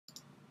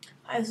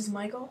Hi, this is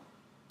Michael,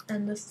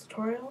 and this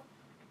tutorial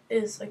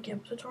is a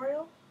Gimp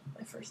tutorial,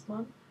 my first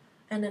one,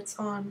 and it's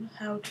on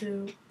how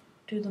to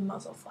do the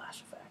Muzzle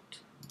Flash effect.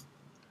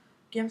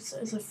 Gimp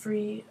is a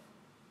free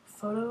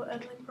photo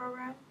editing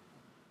program.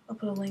 I'll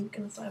put a link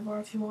in the sidebar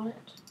if you want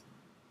it.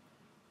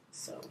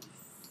 So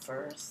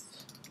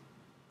first,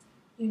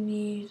 you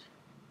need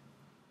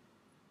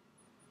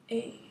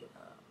a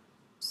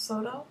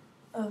photo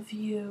of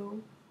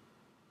you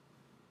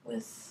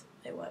with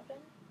a weapon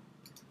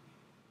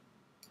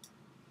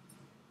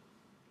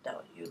that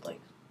you'd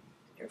like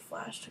your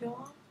flash to go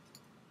on.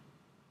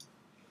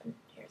 And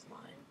here's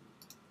mine.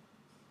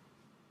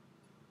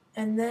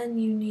 And then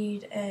you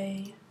need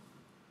a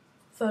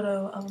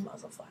photo of a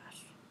Muzzle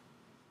Flash.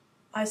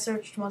 I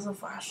searched Muzzle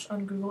Flash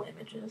on Google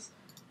Images,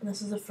 and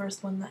this is the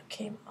first one that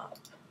came up.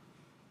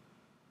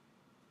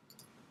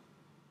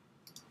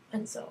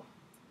 And so,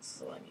 this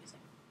is what I'm using.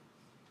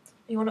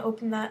 You want to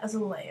open that as a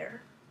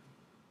layer,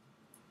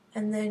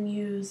 and then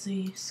use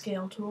the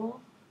scale tool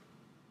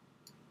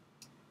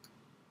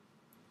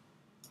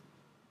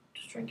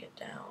to shrink it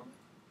down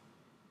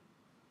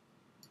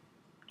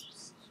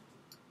just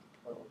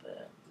a little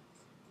bit,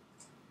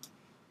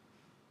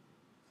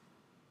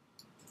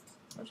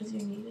 as much as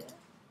you need it.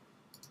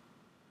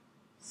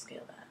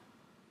 Scale that,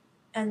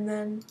 and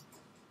then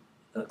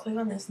click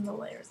on this in the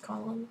layers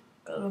column,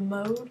 go to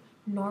mode,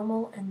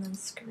 normal, and then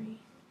screen,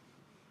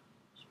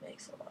 which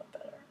makes it a lot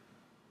better.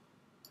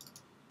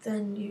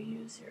 Then you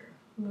use your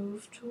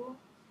move tool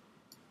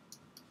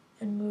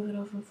and move it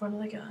over in front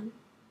of the gun.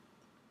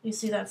 You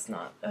see that's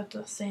not at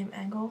the same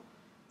angle,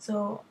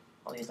 so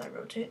I'll use my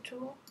rotate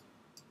tool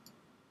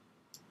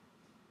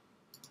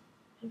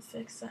and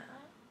fix that.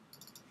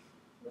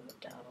 Move it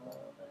down a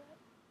little bit.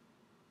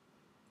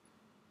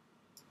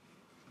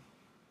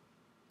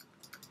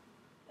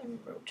 And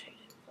rotate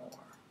it more.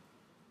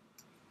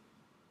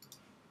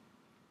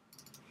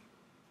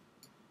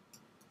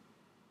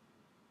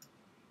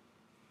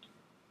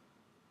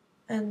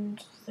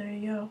 And there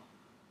you go.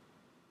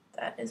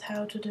 That is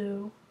how to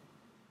do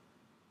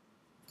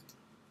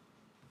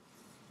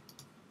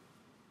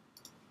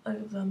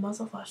the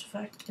Muzzle Flash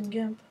effect in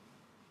Gimp.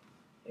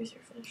 Here's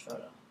your finished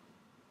photo.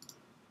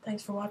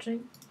 Thanks for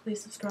watching.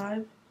 Please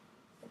subscribe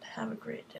and have a great day.